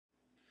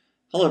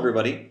Hello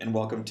everybody, and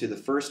welcome to the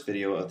first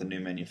video of the new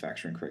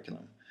manufacturing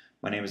curriculum.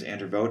 My name is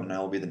Andrew Vogt, and I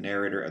will be the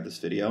narrator of this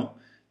video.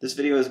 This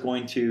video is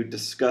going to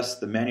discuss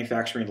the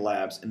manufacturing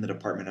labs in the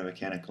Department of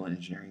Mechanical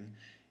Engineering,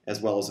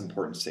 as well as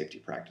important safety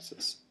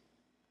practices.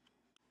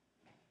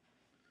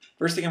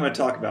 First thing I'm going to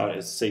talk about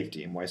is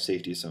safety and why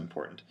safety is so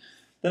important.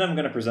 Then I'm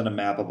going to present a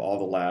map of all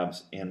the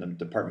labs in the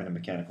Department of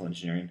Mechanical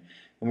Engineering,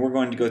 and we're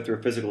going to go through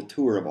a physical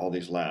tour of all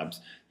these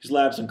labs. These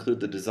labs include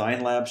the Design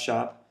Lab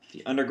Shop,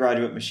 the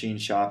Undergraduate Machine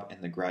Shop,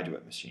 and the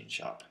Graduate Machine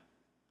Shop.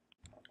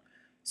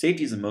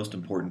 Safety is the most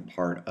important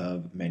part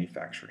of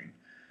manufacturing.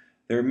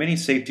 There are many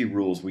safety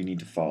rules we need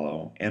to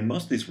follow, and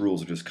most of these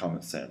rules are just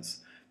common sense.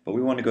 But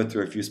we want to go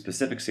through a few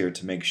specifics here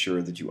to make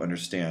sure that you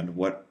understand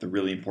what the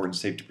really important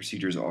safety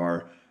procedures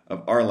are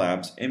of our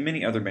labs and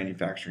many other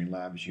manufacturing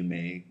labs you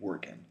may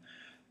work in.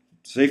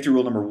 Safety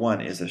rule number 1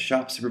 is a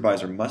shop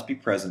supervisor must be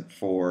present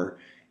for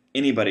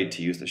anybody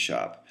to use the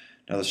shop.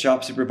 Now the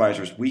shop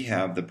supervisors we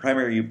have, the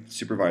primary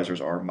supervisors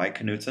are Mike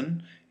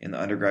Knutson in the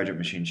Undergraduate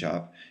Machine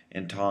Shop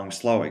and Tom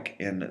Slowick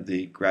in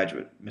the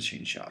Graduate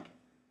Machine Shop.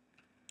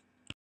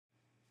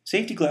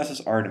 Safety glasses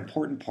are an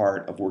important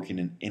part of working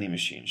in any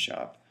machine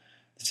shop.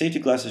 The safety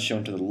glasses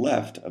shown to the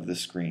left of the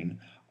screen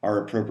are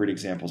appropriate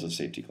examples of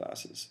safety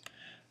glasses.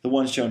 The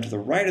ones shown to the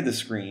right of the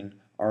screen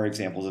are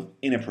examples of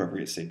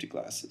inappropriate safety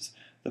glasses.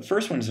 The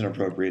first one is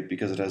inappropriate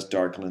because it has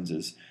dark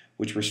lenses,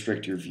 which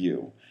restrict your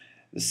view.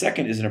 The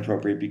second is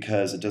inappropriate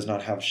because it does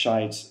not have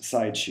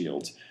side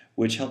shields,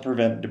 which help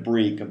prevent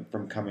debris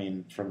from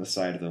coming from the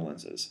side of the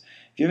lenses.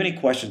 If you have any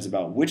questions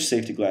about which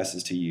safety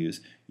glasses to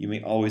use, you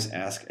may always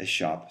ask a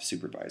shop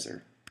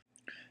supervisor.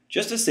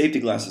 Just as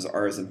safety glasses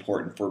are as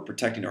important for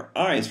protecting our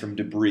eyes from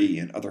debris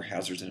and other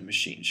hazards in a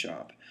machine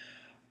shop,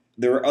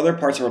 there are other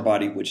parts of our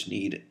body which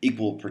need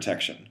equal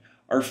protection.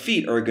 Our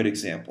feet are a good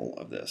example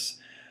of this.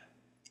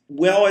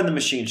 While in the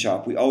machine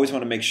shop, we always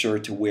want to make sure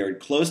to wear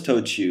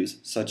closed-toed shoes,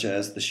 such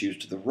as the shoes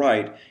to the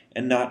right,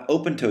 and not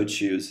open-toed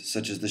shoes,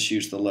 such as the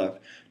shoes to the left,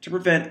 to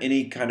prevent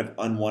any kind of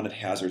unwanted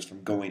hazards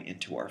from going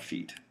into our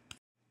feet.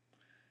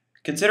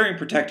 Considering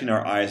protecting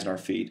our eyes and our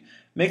feet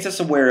makes us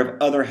aware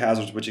of other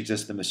hazards which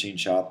exist in the machine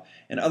shop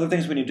and other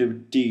things we need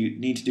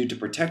to do to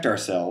protect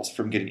ourselves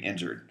from getting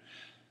injured.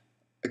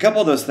 A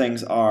couple of those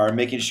things are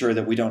making sure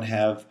that we don't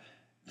have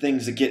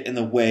things that get in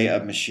the way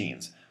of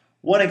machines.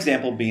 One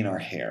example being our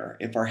hair.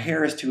 If our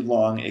hair is too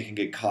long, it can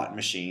get caught in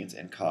machines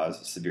and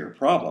cause severe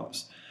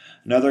problems.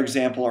 Another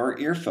example are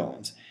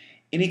earphones.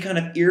 Any kind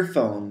of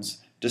earphones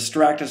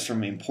distract us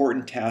from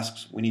important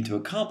tasks we need to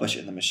accomplish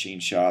in the machine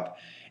shop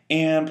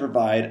and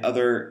provide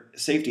other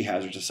safety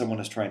hazards if someone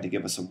is trying to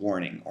give us a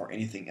warning or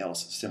anything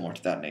else similar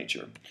to that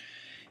nature.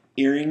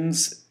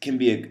 Earrings can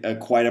be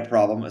quite a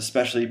problem,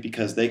 especially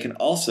because they can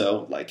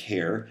also, like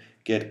hair,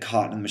 get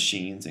caught in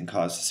machines and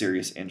cause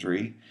serious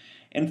injury.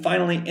 And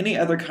finally, any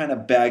other kind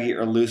of baggy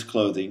or loose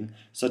clothing,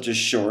 such as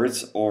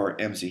shorts or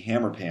MC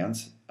Hammer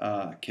pants,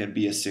 can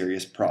be a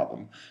serious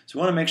problem. So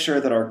we want to make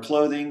sure that our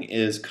clothing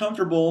is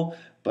comfortable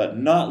but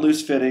not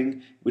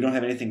loose-fitting. We don't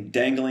have anything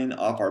dangling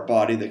off our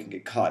body that can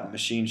get caught in the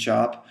machine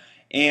shop.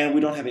 And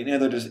we don't have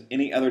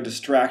any other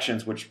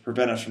distractions which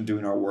prevent us from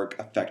doing our work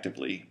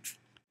effectively.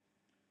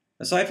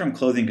 Aside from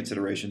clothing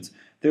considerations,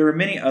 there are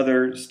many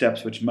other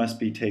steps which must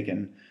be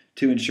taken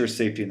to ensure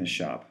safety in the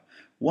shop.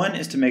 One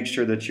is to make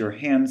sure that your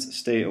hands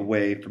stay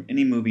away from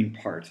any moving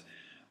part.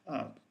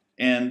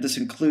 And this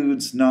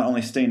includes not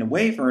only staying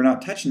away from or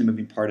not touching the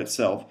moving part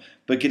itself,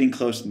 but getting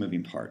close to the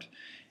moving part.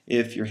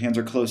 If your hands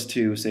are close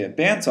to, say, a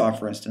bandsaw,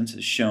 for instance,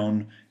 as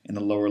shown in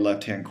the lower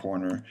left-hand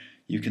corner,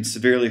 you can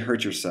severely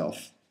hurt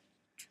yourself.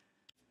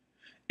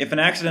 If an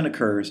accident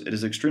occurs, it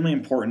is extremely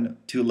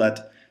important to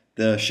let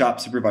the shop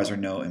supervisor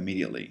know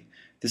immediately.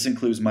 This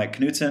includes Mike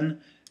Knutson,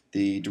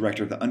 the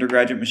director of the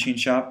Undergraduate Machine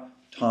Shop,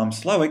 Tom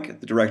Slowick,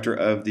 the director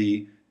of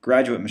the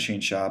Graduate Machine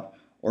Shop,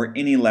 or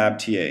any lab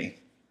TA.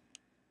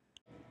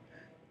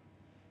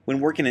 When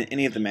working in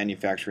any of the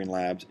manufacturing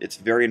labs, it's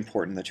very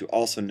important that you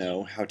also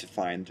know how to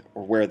find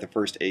or where the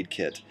first aid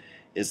kit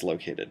is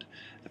located.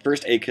 The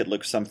first aid kit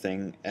looks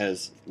something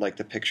as like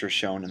the picture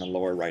shown in the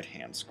lower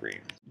right-hand screen.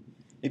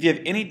 If you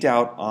have any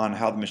doubt on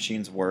how the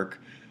machines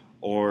work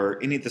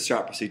or any of the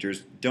shop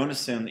procedures, don't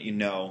assume that you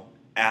know.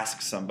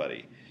 Ask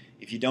somebody.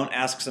 If you don't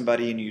ask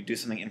somebody and you do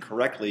something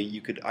incorrectly, you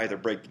could either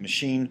break the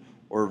machine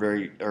or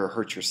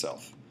hurt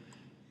yourself.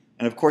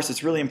 And of course,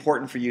 it's really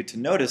important for you to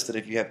notice that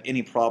if you have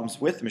any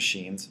problems with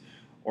machines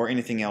or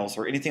anything else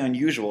or anything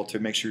unusual, to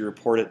make sure you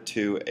report it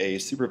to a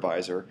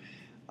supervisor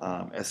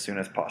as soon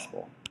as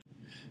possible.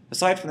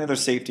 Aside from the other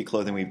safety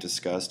clothing we've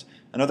discussed,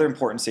 another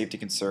important safety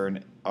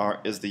concern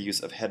is the use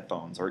of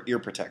headphones or ear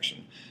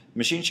protection. The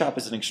machine shop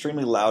is an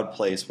extremely loud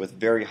place with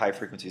very high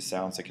frequency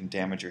sounds that can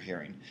damage your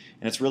hearing,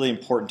 and it's really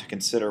important to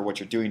consider what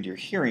you're doing to your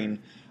hearing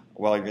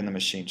while you're in the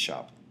machine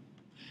shop.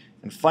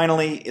 And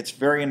finally, it's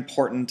very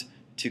important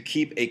to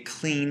keep a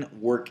clean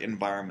work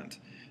environment.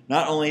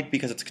 Not only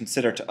because it's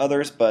considerate to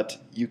others, but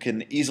you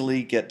can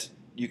easily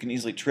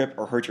trip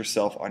or hurt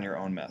yourself on your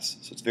own mess.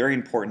 So it's very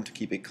important to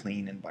keep a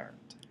clean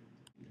environment.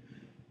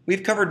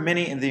 We've covered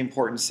many of the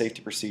important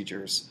safety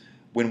procedures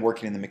when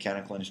working in the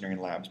mechanical engineering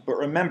labs. But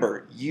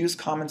remember, use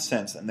common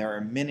sense, and there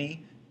are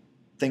many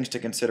things to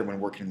consider when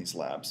working in these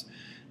labs.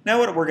 Now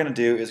what we're going to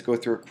do is go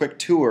through a quick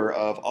tour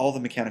of all the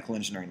mechanical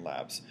engineering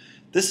labs.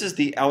 This is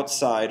the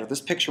outside, or this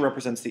picture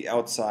represents the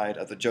outside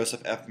of the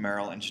Joseph F.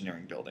 Merrill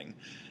Engineering Building,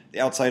 the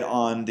outside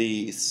on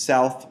the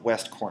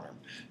southwest corner.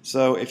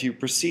 So if you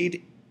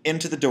proceed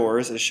into the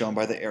doors, as shown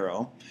by the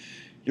arrow,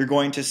 you're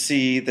going to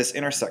see this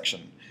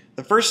intersection.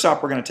 The first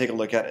shop we're going to take a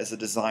look at is the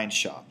design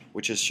shop,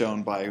 which is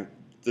shown by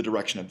the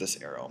direction of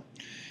this arrow.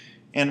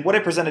 And what I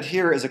presented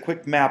here is a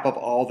quick map of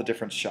all the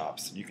different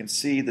shops. You can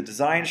see the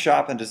design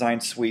shop and design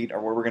suite are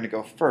where we're going to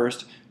go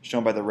first,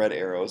 shown by the red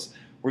arrows.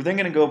 We're then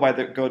going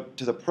to go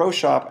to the pro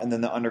shop and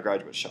then the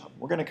undergraduate shop.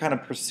 We're going to kind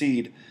of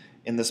proceed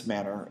in this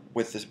manner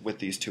with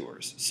these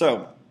tours.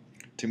 So,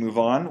 to move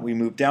on, we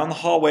move down the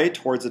hallway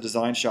towards the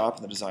design shop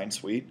and the design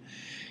suite.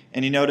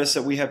 And you notice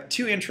that we have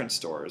two entrance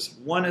doors.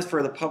 One is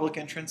for the public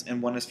entrance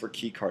and one is for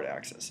key card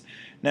access.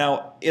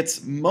 Now,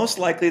 it's most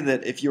likely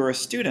that if you're a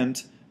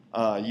student,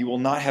 you will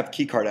not have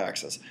keycard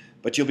access,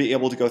 but you'll be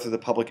able to go through the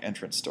public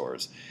entrance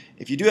doors.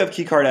 If you do have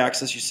keycard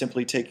access, you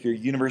simply take your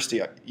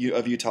University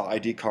of Utah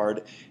ID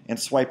card and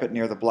swipe it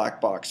near the black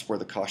box where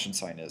the caution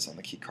sign is on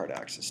the keycard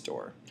access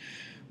door.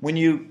 When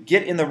you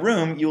get in the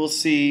room, you will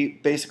see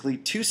basically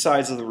two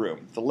sides of the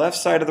room. The left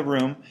side of the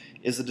room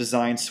is the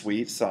design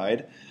suite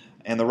side,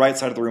 and the right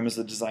side of the room is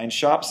the design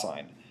shop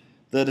side.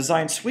 The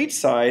design suite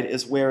side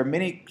is where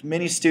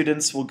many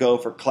students will go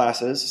for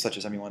classes, such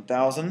as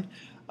ME1000,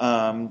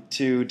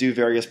 to do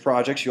various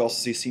projects. You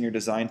also see senior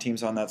design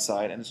teams on that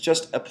side, and it's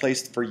just a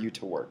place for you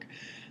to work.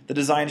 The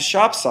design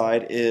shop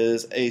side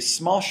is a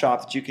small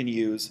shop that you can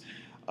use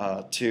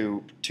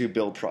to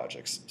build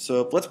projects.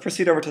 So let's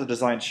proceed over to the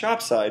design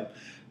shop side.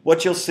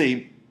 What you'll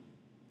see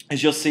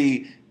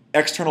is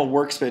external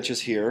workbenches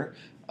here,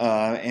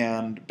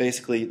 and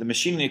basically the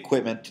machining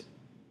equipment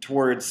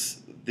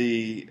towards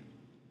the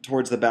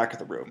back of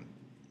the room.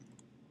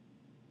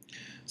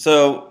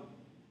 So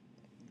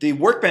the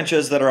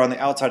workbenches that are on the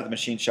outside of the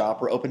machine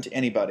shop are open to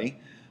anybody,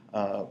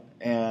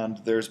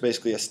 and there's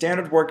basically a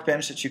standard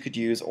workbench that you could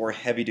use or a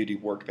heavy-duty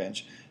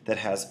workbench that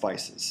has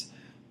vices.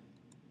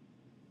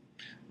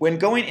 When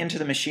going into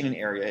the machining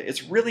area,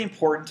 it's really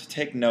important to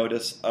take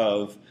notice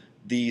of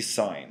these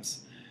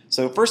signs.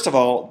 So first of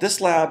all, this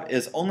lab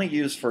is only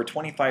used for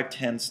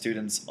 2510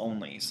 students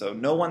only, so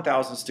no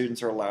 1000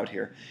 students are allowed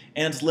here,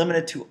 and it's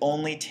limited to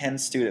only 10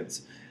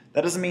 students.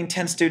 That doesn't mean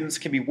 10 students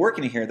can be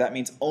working here. That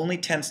means only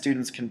 10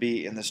 students can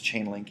be in this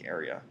chain link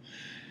area.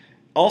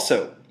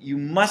 Also, you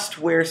must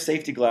wear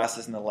safety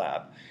glasses in the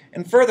lab.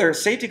 And further,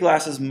 safety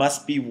glasses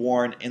must be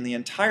worn in the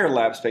entire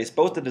lab space,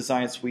 both the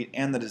design suite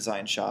and the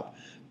design shop.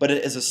 But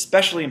it is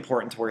especially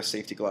important to wear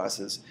safety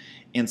glasses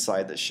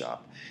inside this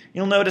shop.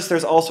 You'll notice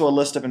there's also a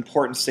list of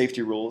important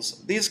safety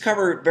rules. These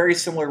cover very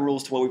similar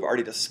rules to what we've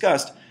already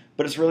discussed,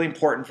 but it's really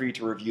important for you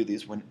to review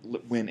these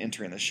when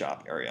entering the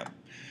shop area.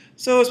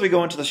 So as we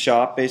go into the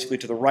shop, basically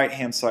to the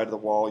right-hand side of the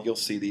wall, you'll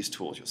see these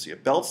tools. You'll see a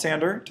belt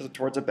sander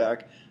towards the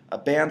back, a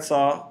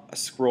bandsaw, a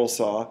scroll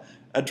saw,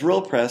 a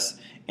drill press,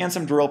 and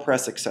some drill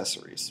press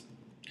accessories.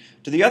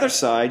 To the other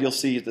side, you'll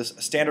see this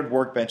standard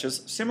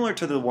workbenches, similar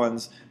to the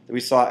ones that we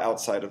saw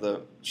outside of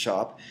the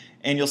shop,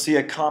 and you'll see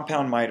a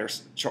compound miter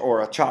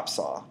or a chop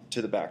saw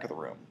to the back of the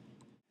room.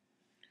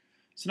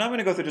 So now I'm going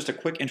to go through just a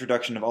quick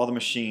introduction of all the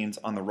machines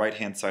on the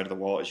right-hand side of the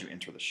wall as you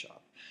enter the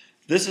shop.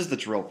 This is the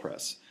drill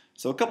press.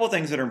 So a couple of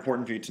things that are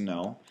important for you to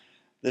know.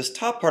 This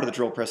top part of the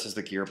drill press is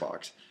the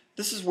gearbox.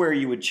 This is where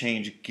you would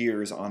change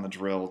gears on the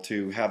drill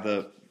to have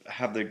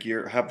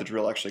the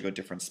drill actually go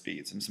different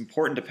speeds. And it's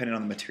important depending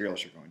on the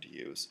materials you're going to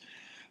use.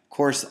 Of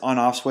course,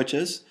 on-off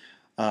switches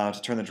to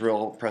turn the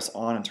drill press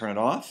on and turn it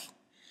off.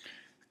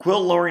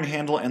 Quill lowering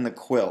handle and the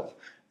quill.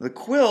 The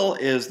quill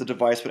is the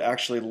device that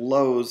actually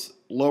lowers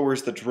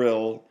the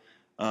drill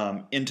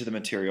into the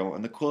material,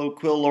 and the quill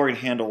lowering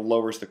handle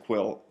lowers the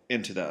quill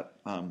into that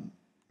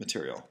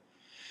material.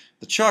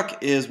 The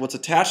chuck is what's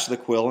attached to the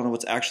quill and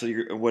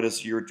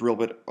what your drill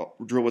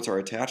bits are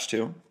attached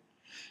to.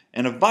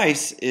 And a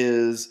vise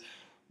is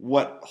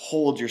what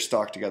holds your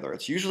stock together.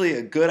 It's usually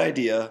a good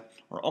idea,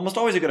 or almost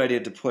always a good idea,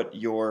 to put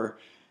your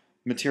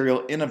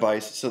material in a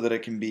vise so that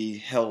it can be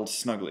held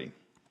snugly.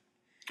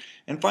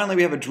 And finally,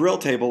 we have a drill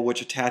table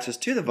which attaches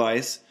to the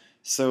vise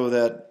so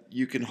that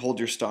you can hold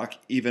your stock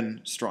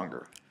even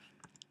stronger.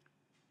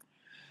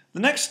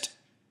 The next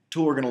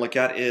tool we're going to look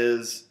at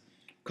is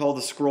called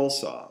the scroll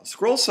saw.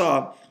 Scroll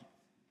saw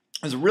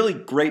is a really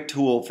great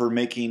tool for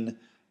making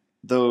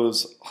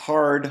those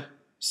hard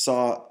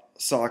saw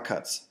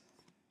cuts.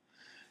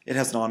 It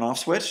has an on-off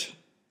switch,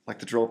 like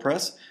the drill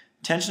press,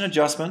 tension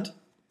adjustment,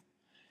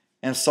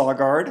 and a saw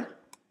guard,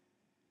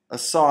 a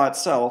saw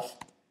itself,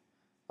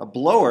 a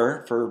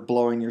blower for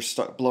blowing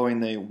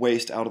the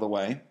waste out of the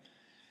way,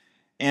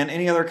 and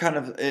any other kind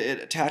of,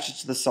 it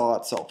attaches to the saw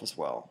itself as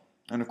well,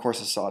 and of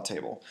course a saw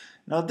table.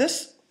 Now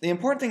the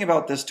important thing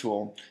about this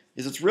tool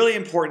is it's really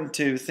important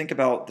to think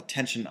about the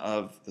tension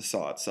of the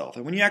saw itself.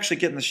 And when you actually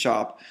get in the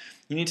shop,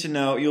 you need to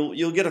know,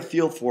 you'll get a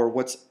feel for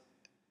what's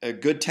a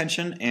good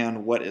tension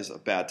and what is a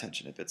bad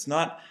tension. If it's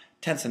not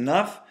tense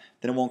enough,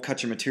 then it won't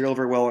cut your material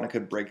very well and it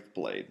could break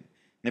the blade.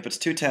 And if it's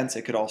too tense,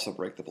 it could also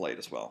break the blade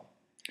as well.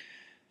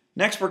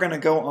 Next, we're going to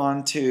go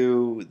on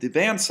to the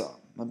bandsaw.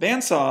 A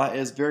bandsaw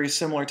is very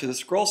similar to the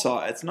scroll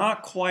saw. It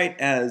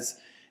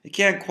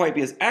can't quite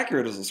be as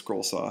accurate as a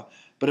scroll saw,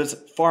 but it's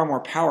far more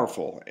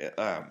powerful,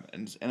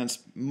 and it's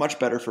much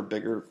better for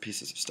bigger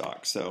pieces of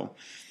stock. So,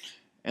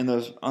 on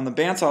the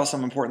bandsaw,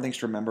 some important things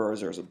to remember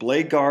is there's a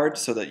blade guard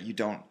so that you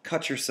don't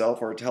cut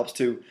yourself, or it helps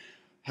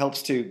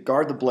to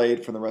guard the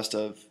blade from the rest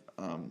of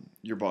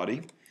your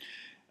body.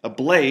 A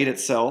blade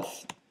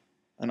itself,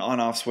 an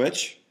on-off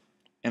switch,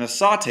 and a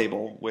saw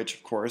table, which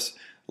of course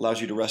allows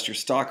you to rest your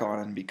stock on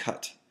and be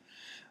cut.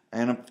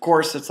 And of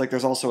course, it's like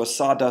there's also a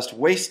sawdust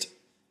waste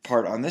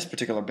part on this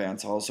particular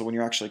bandsaw, so when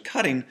you're actually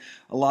cutting,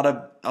 a lot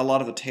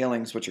of the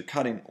tailings which you're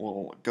cutting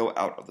will go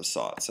out of the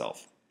saw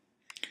itself.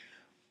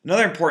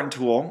 Another important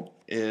tool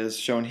is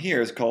shown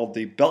here is called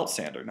the belt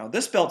sander. Now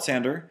this belt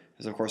sander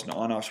is of course an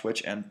on-off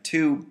switch and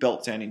two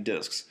belt sanding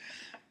discs.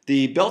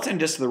 The belt sanding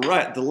disc to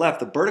the left,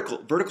 the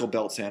vertical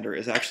belt sander,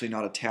 is actually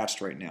not attached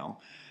right now.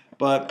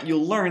 But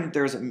you'll learn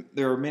that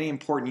there are many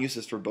important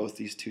uses for both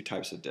these two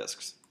types of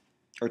discs,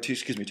 or two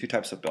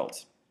types of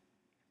belts.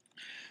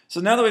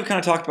 So now that we've kind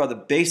of talked about the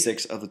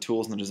basics of the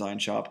tools in the design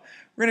shop,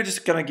 we're going to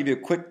just kind of give you a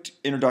quick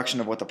introduction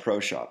of what the pro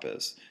shop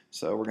is.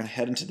 So we're going to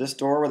head into this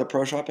door where the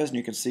pro shop is, and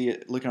you can see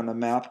it looking on the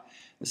map.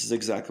 This is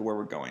exactly where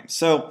we're going.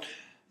 So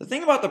the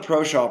thing about the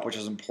pro shop, which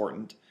is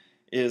important,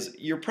 is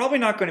you're probably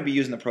not going to be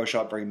using the pro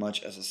shop very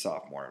much as a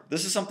sophomore.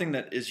 This is something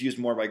that is used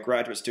more by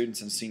graduate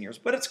students and seniors,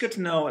 but it's good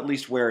to know at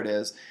least where it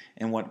is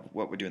and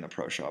what we do in the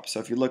pro shop. So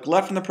if you look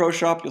left in the pro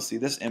shop, you'll see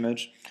this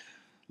image.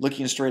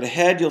 Looking straight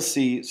ahead, you'll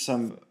see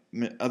some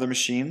other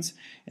machines,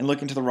 and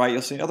looking to the right,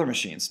 you'll see other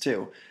machines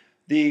too.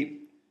 The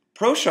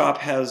pro shop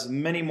has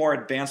many more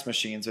advanced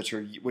machines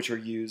which are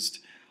used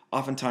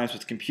oftentimes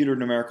with computer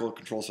numerical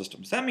control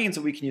systems. That means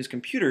that we can use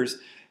computers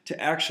to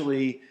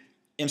actually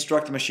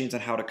instruct the machines on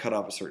how to cut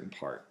off a certain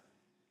part.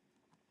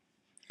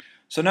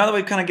 So now that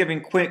we've kind of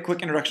given quick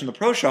introduction to the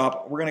pro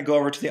shop, we're going to go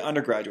over to the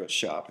undergraduate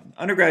shop.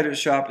 The undergraduate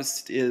shop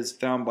is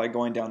found by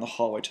going down the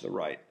hallway to the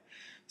right.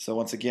 So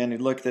once again, you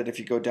look that if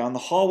you go down the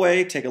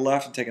hallway, take a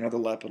left, and take another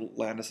left, it'll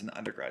land us in the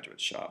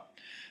undergraduate shop.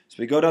 So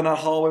we go down that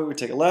hallway, we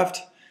take a left,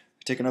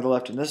 we take another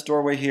left in this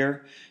doorway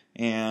here,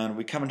 and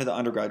we come into the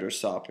undergraduate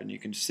shop, and you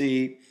can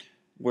see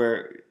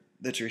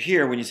that you're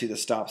here when you see the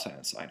stop sign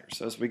and signer.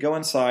 So as we go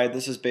inside,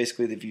 this is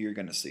basically the view you're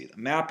going to see. The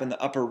map in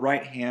the upper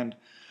right-hand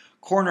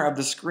corner of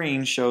the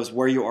screen shows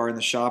where you are in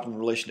the shop in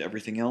relation to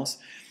everything else.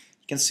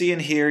 You can see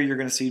in here, you're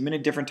going to see many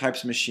different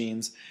types of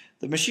machines.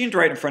 The machine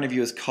right in front of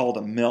you is called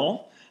a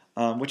mill,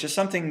 which is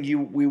something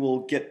we will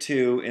get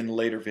to in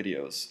later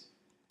videos.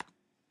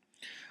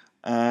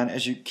 And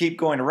as you keep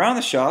going around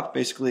the shop,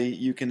 basically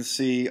you can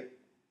see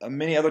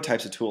many other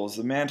types of tools.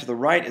 The man to the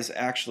right is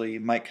actually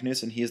Mike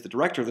Knudsen. He is the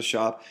director of the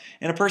shop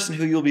and a person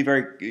who you'll be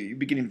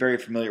getting very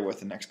familiar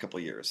with in the next couple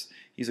of years.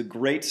 He's a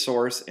great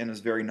source and is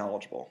very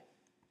knowledgeable.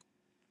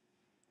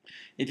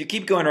 If you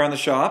keep going around the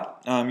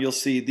shop, you'll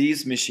see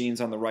these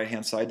machines on the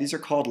right-hand side. These are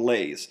called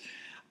lathes.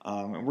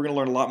 And we're going to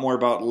learn a lot more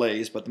about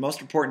lathes, but the most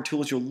important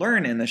tools you'll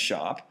learn in the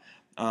shop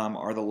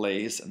are the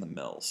lathes and the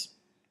mills.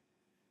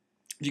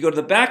 If you go to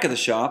the back of the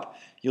shop,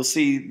 you'll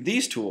see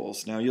these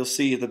tools. Now you'll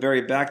see at the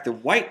very back, the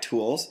white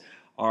tools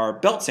are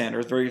belt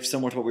sanders, very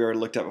similar to what we already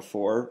looked at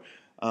before.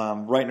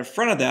 Right in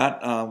front of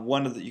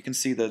that, you can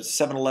see the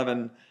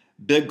 7-Eleven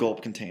Big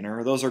Gulp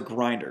container. Those are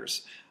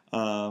grinders.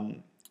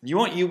 We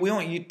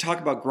won't talk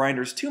about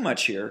grinders too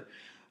much here,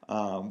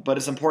 but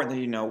it's important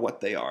that you know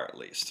what they are at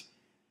least.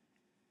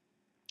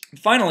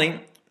 Finally,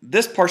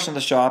 this portion of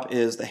the shop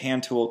is the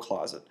hand tool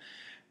closet.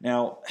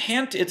 Now,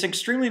 it's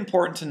extremely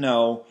important to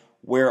know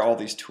where all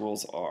these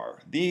tools are.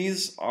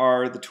 These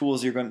are the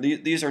tools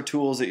these are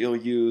tools that you'll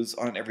use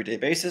on an everyday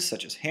basis,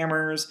 such as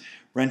hammers,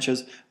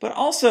 wrenches, but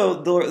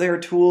also they are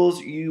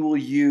tools you will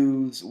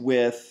use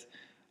with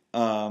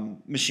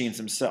machines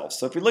themselves.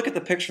 So if we look at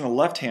the picture on the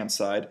left-hand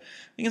side,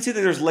 you can see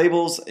that there's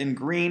labels in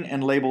green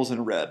and labels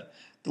in red.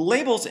 The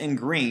labels in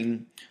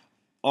green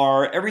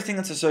are everything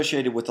that's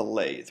associated with the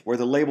lathe, where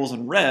the labels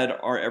in red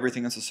are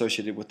everything that's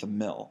associated with the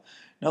mill.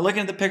 Now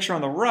looking at the picture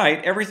on the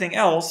right, everything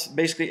else,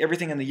 basically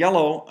everything in the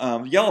yellow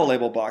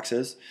label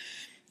boxes,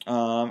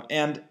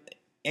 and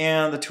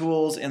the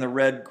tools in the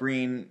red,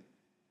 green,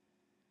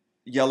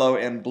 yellow,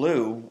 and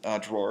blue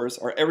drawers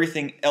are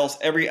everything else,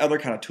 every other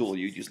kind of tool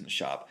you'd use in the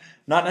shop.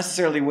 Not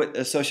necessarily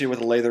associated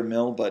with a lathe or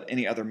mill, but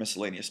any other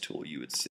miscellaneous tool you would see.